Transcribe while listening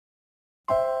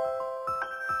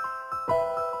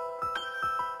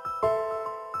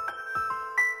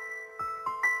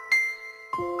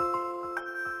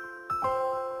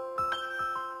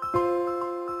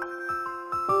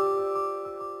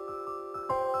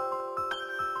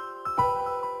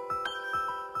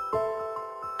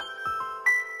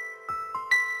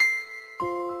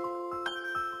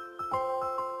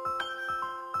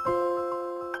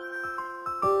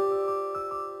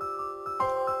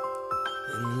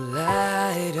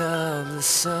of the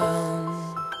sun.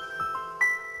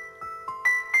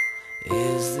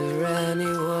 Is there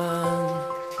anyone?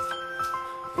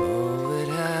 Oh, it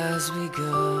has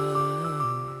begun.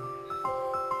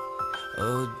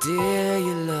 Oh dear,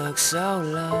 you look so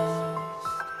lost.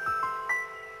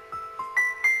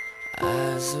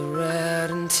 Eyes are red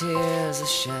and tears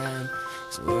are shed.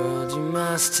 This world you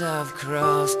must have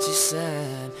crossed, you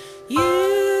said.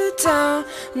 You don't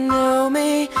know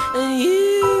me and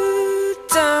you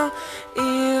don't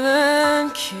even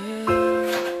care.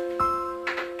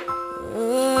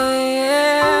 Oh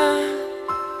yeah.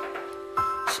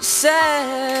 She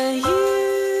said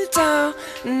you don't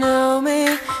know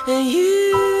me and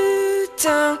you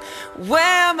don't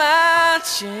wear my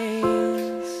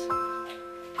chains.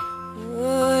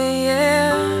 Oh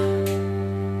yeah.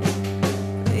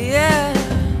 Yeah.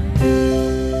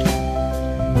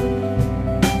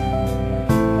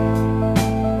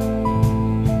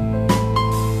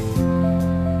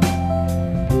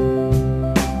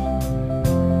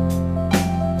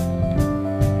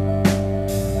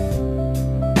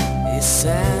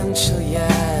 Essential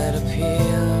yet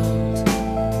appealed.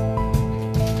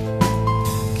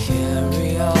 Carry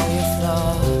all your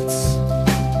thoughts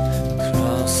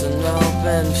across an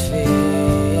open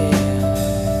field.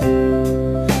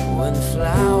 When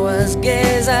flowers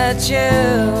gaze at you,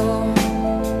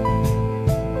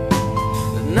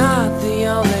 they're not the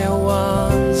only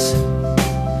ones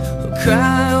who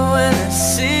cry.